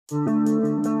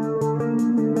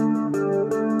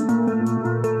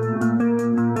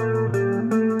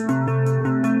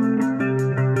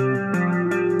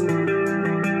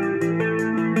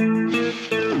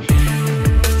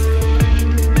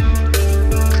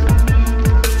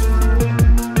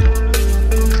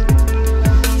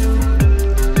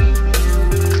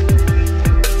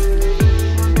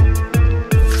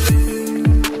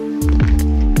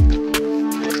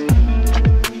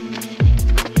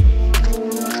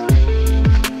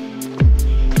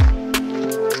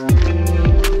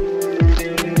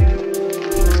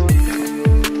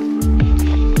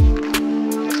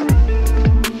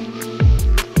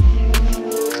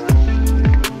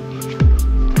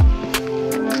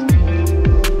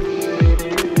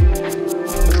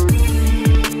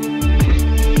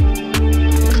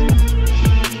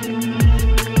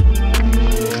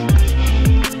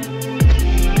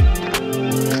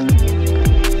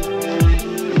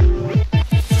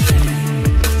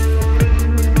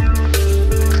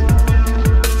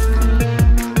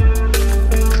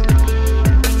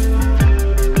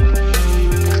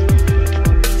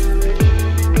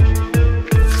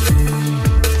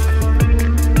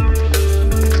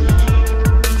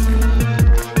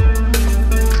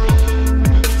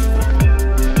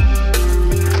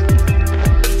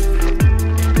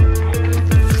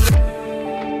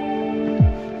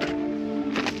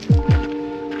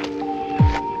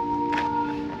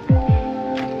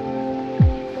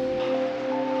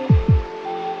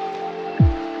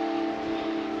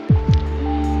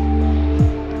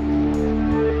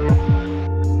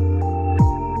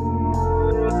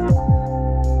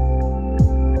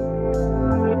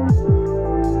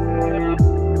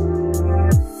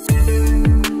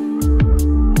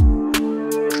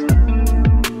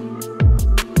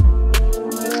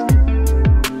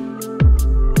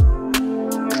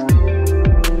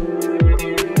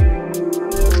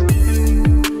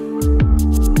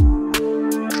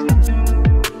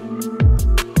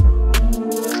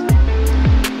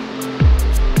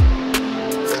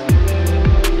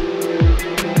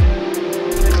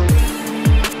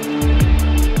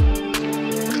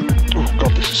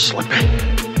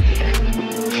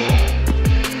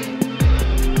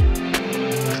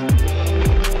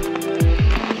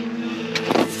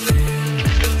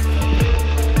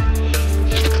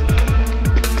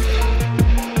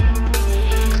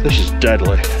This is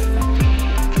deadly.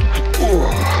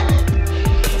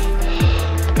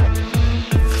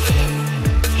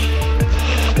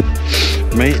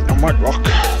 Me and wet rock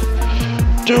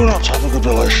do not have a good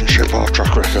relationship or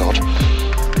track record.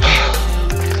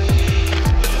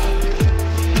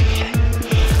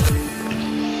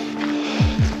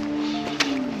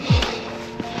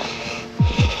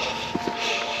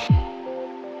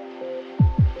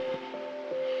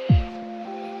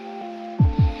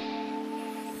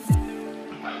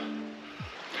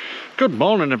 Good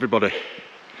morning everybody,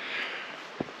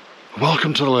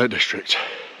 welcome to the Lake District.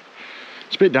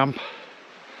 It's a bit damp,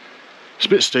 it's a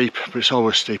bit steep, but it's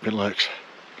always steep in lakes.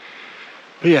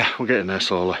 But yeah, we're getting there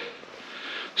slowly.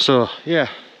 So yeah,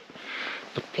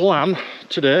 the plan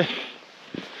today,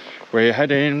 we're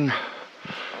heading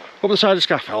up the side of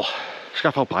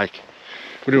Scafell Pike.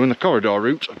 We're doing the corridor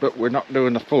route, but we're not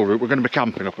doing the full route. We're going to be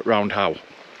camping up at Round Howe.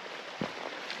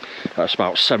 That's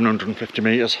about 750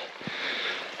 metres.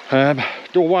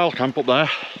 Do a wild camp up there,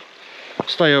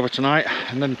 stay over tonight,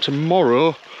 and then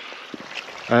tomorrow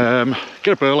get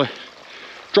up early,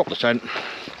 drop the tent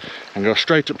and go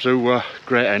straight up to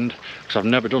Great End, because I've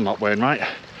never done that way right,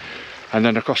 and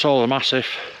then across all the Massiff,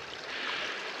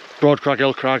 Broad Crag,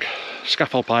 Hill Crag,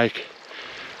 Scafell Pike,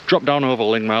 drop down over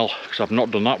Lingmel, because I've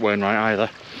not done that way right either,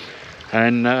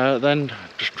 and then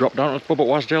just drop down to the pub at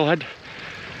Wasdale Head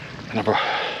and have a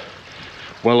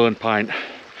well-earned pint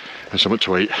and something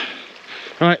to eat.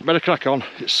 Right, better crack on,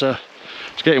 it's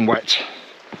getting wet.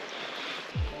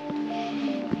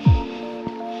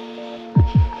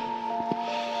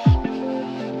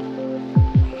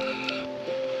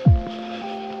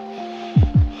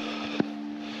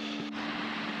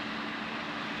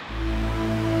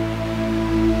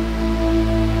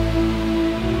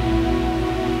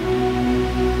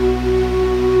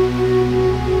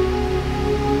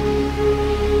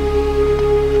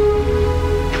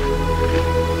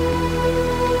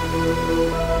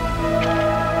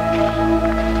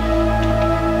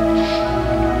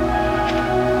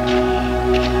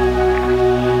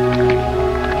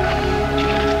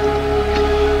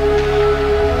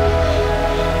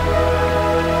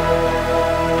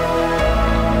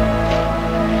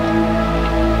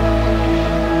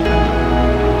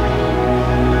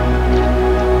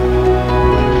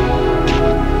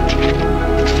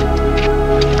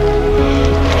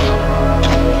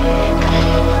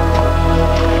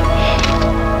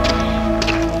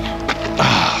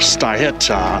 Styhead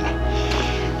Tarn.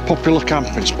 Popular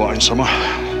camping spot in summer.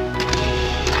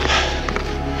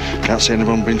 Can't see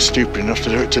anyone being stupid enough to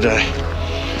do it today.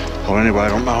 Or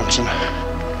anywhere on mountain.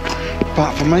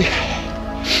 Apart from me.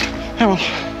 Come on.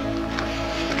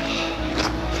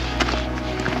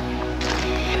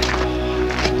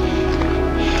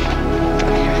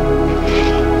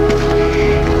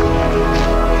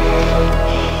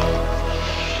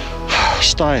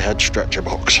 Styhead stretcher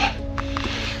box.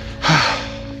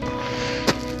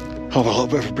 Have a little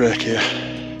bit of a break here.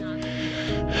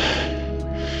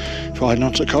 Riding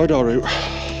onto the corridor route.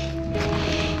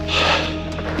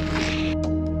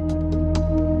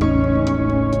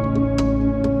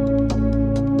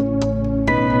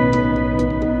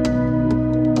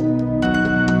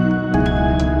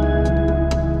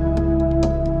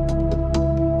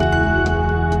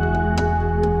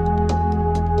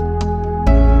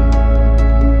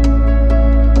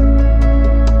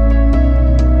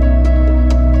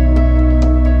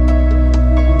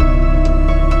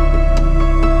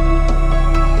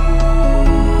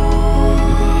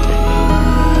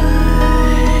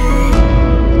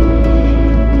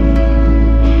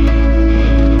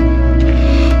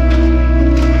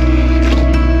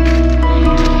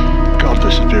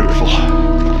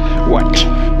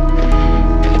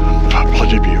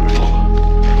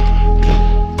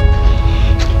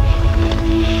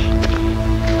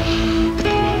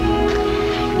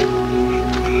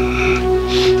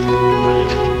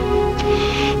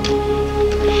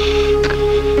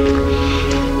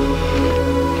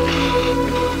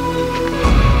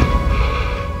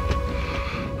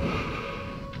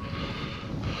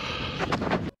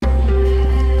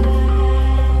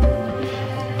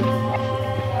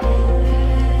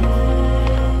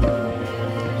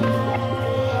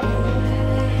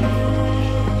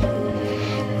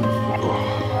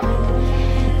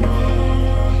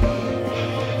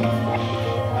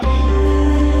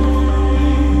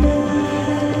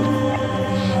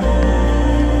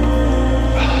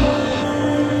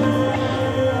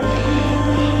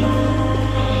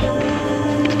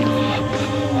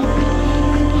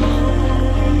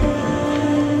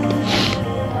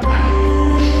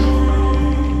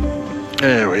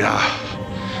 There we are,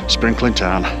 Sprinkling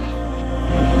Tarn.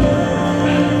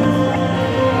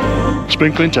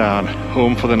 Sprinkling Tarn,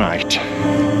 home for the night.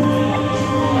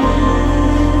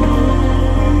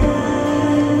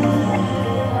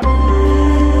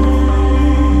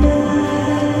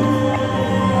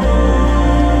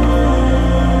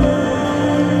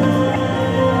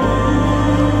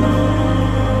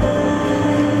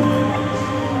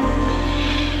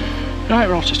 Right,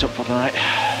 we're all set up for the night.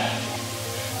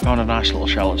 Found a nice little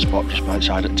sheltered spot just by the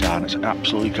side of the tarn. It's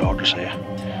absolutely gorgeous here.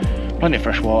 Plenty of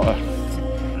fresh water.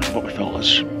 I've got my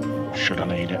filters, should I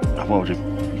need it. I've already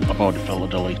filled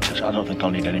the litres. I don't think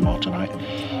I'll need any more tonight.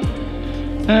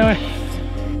 Anyway,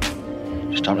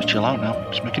 just time to chill out now.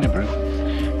 Just making a brew.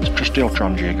 It's trusty old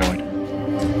Trangia going.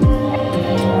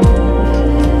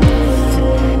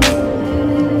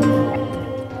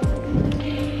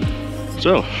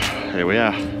 So, here we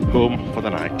are, home for the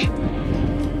night.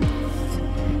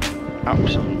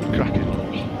 Absolutely cracking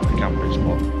little camping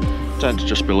spot. Tend to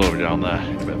just below me down there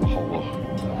in a bit of a hollow.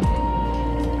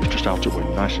 It's just out of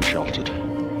wind, nice and sheltered.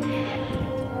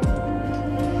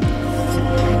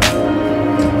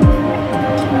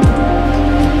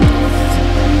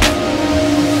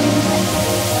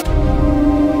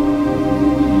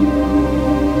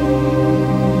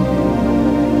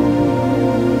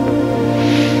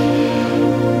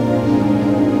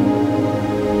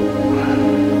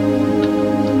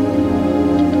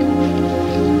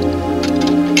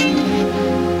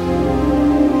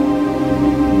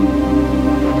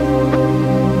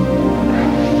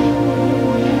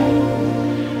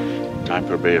 Time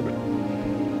for a beer.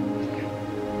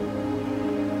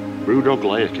 Brewdog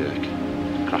layer cake.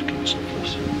 Cracking stuff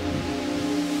this.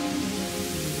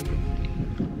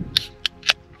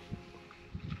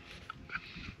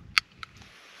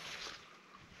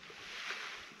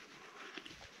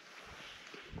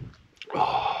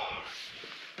 Oh,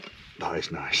 that is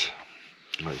nice.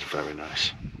 That is very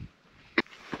nice.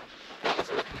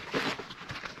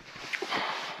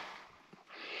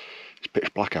 It's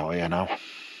pitch black out here now.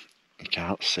 You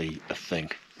can't see a thing.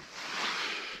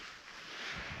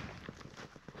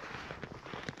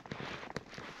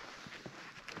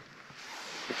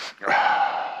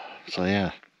 So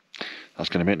yeah, that's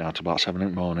going to be it now to about 7 in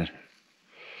the morning.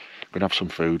 Gonna have some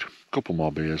food, a couple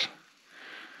more beers,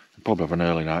 and probably have an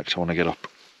early night because I want to get up.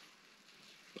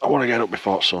 I want to get up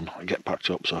before sun and get packed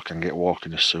up so I can get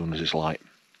walking as soon as it's light.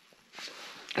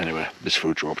 Anyway, this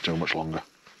food won't be too much longer.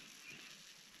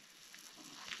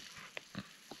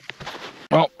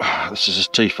 Well, this is his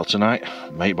tea for tonight.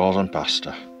 Meatballs and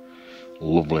pasta.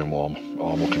 Lovely and warm.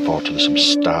 Oh, I'm looking forward to this. I'm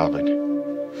starving.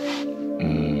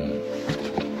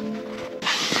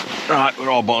 Right, we're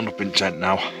all buttoned up in tent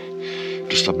now.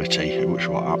 Just had my tea, which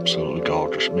was absolutely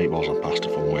gorgeous. Meatballs and pasta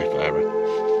from Wayfarer.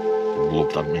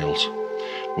 Love them meals.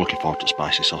 Looking forward to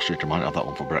spicy sausage. I might have that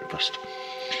one for breakfast.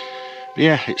 But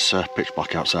yeah, it's pitch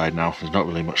black outside now. There's not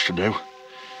really much to do.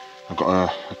 I've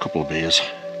got a couple of beers.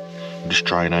 I'm just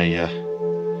trying a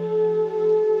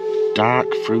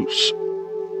dark fruits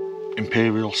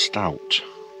imperial stout.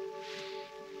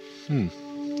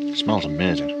 It smells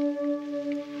amazing.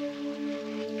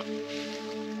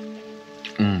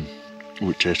 Oh,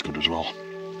 it tastes good as well.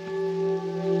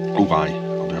 Oh,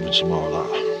 I'll be having some more of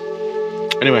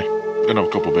that. Anyway, I'm gonna have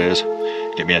a couple of beers,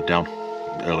 get my head down.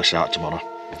 Early start tomorrow.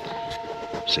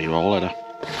 See you all later.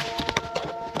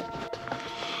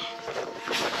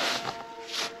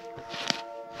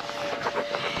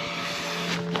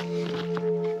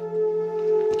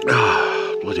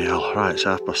 Bloody hell, right, it's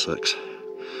 6:30.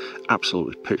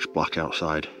 Absolutely pitch black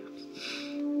outside.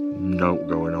 No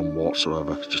going on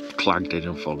whatsoever, it's just clagged in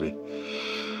and foggy.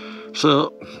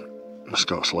 So, let's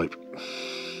go to sleep.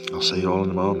 I'll see you all in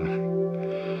the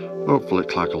morning. Hopefully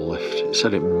clag will lift. It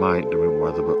said it might do in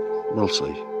weather, but we'll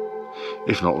see.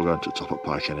 If not, we're going to the top of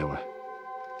Pike anyway.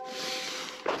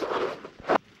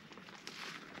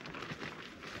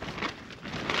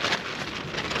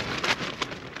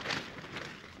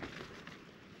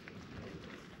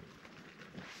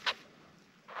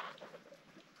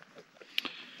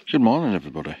 Good morning,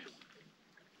 everybody.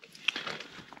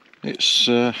 It's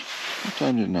what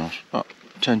time is it now? About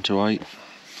 10 to 8.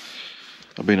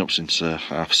 I've been up since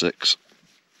 6:30.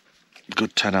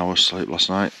 Good 10 hours sleep last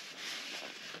night.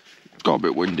 Got a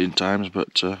bit windy in times,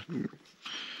 but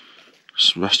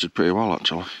rested pretty well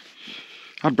actually.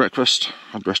 Had breakfast.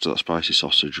 Had the rest of that spicy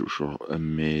sausage, which was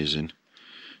amazing.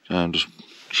 I'm just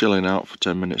chilling out for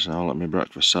 10 minutes now, let me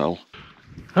breakfast settle.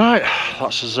 Right,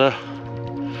 that's us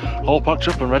all packed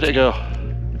up and ready to go.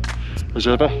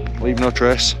 Reserver, leave no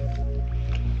trace.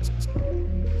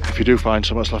 If you do find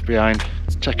something that's left behind,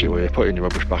 take it away, put it in your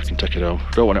rubbish bag and take it home.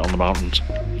 Don't want it on the mountains.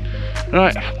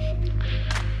 Right,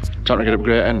 time to get up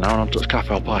Great End now and onto the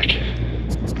Scafell Pike.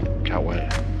 Can't wait.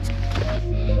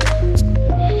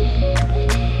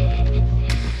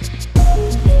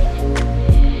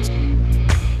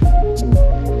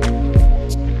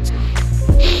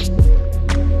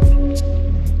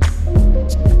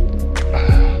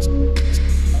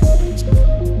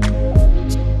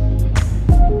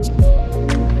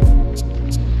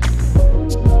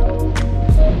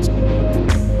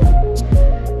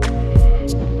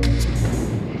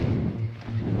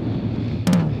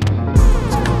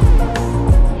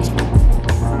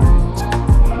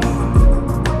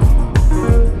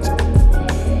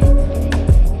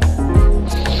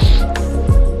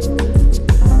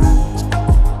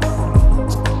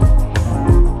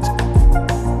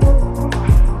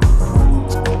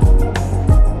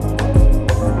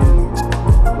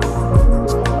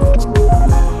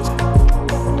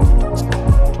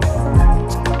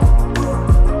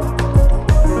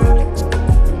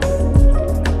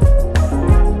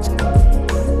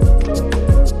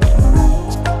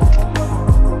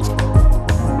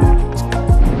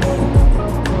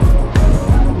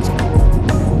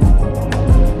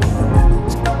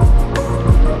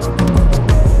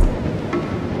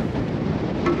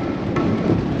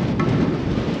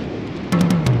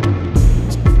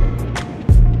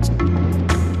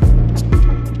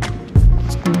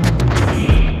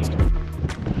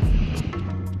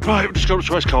 Right, we've just got up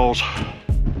to Esk Hause.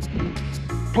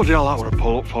 Bloody hell, that would have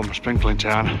pulled up from Sprinkling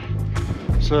Tarn.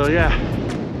 So yeah,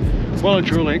 well and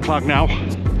truly in Clag now.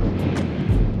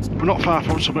 We're not far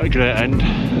from summit at Great End.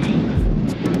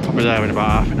 I'll be there in about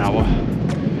half an hour.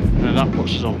 And then that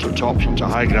puts us onto the tops, onto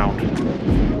high ground.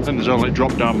 Then there's only a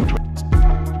drop down between.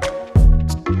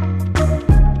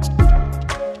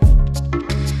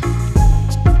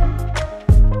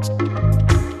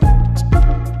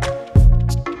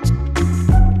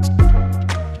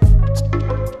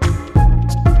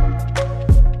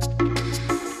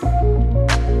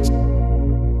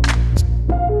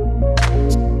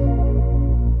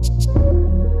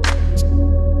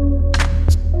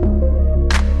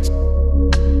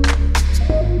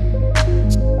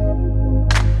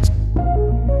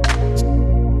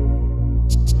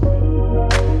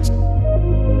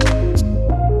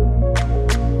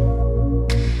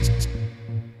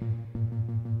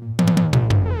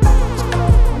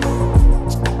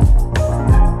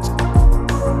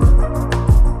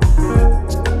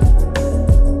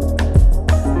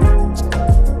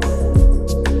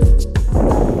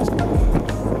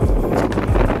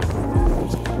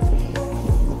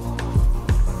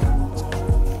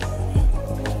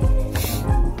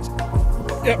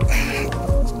 Yep.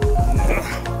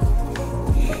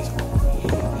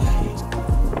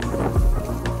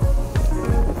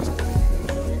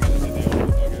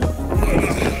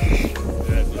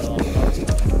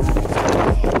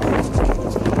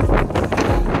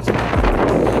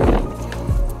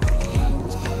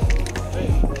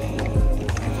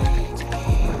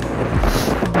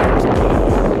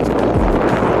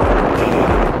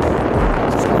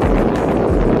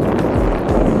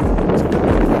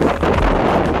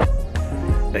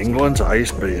 England's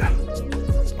highest beer,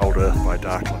 Old Earth by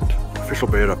Darkland, official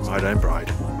beer of My Dame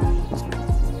Bride.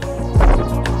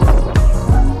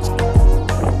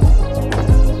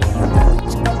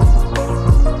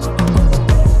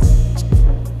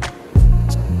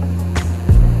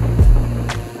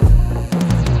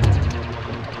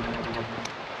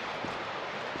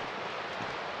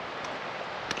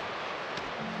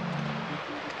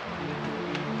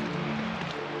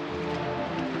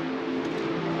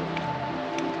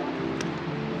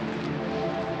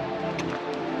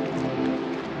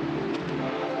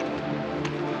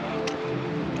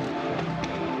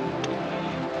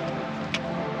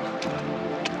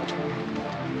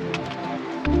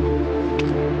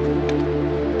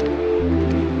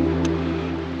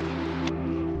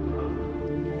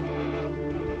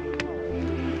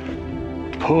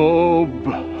 Pub.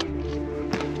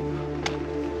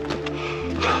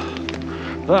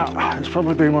 That has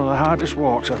probably been one of the hardest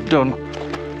walks I've done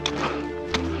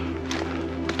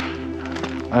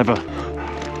ever.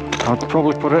 I'd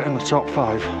probably put it in the top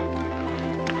 5.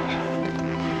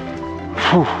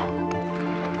 Whew.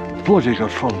 Bloody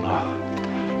good fun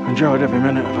though. Enjoyed every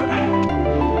minute of it.